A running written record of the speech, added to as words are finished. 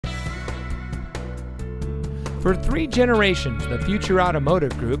For 3 generations, the Future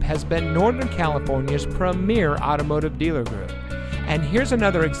Automotive Group has been Northern California's premier automotive dealer group. And here's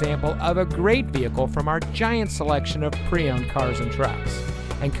another example of a great vehicle from our giant selection of pre-owned cars and trucks.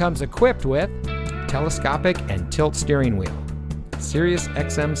 And comes equipped with telescopic and tilt steering wheel, Sirius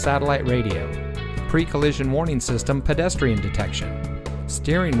XM satellite radio, pre-collision warning system pedestrian detection,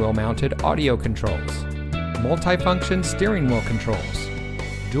 steering wheel mounted audio controls, multifunction steering wheel controls,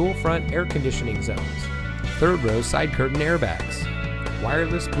 dual front air conditioning zones, 3rd row side curtain airbags,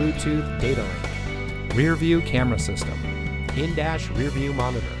 wireless Bluetooth data link, rear view camera system, in-dash rear view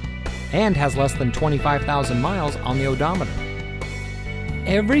monitor, and has less than 25,000 miles on the odometer.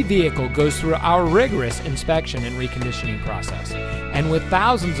 Every vehicle goes through our rigorous inspection and reconditioning process. And with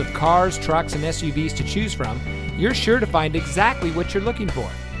thousands of cars, trucks, and SUVs to choose from, you're sure to find exactly what you're looking for.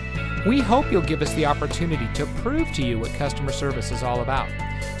 We hope you'll give us the opportunity to prove to you what customer service is all about.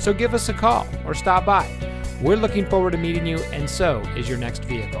 So give us a call or stop by. We're looking forward to meeting you, and so is your next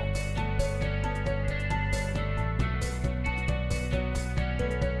vehicle.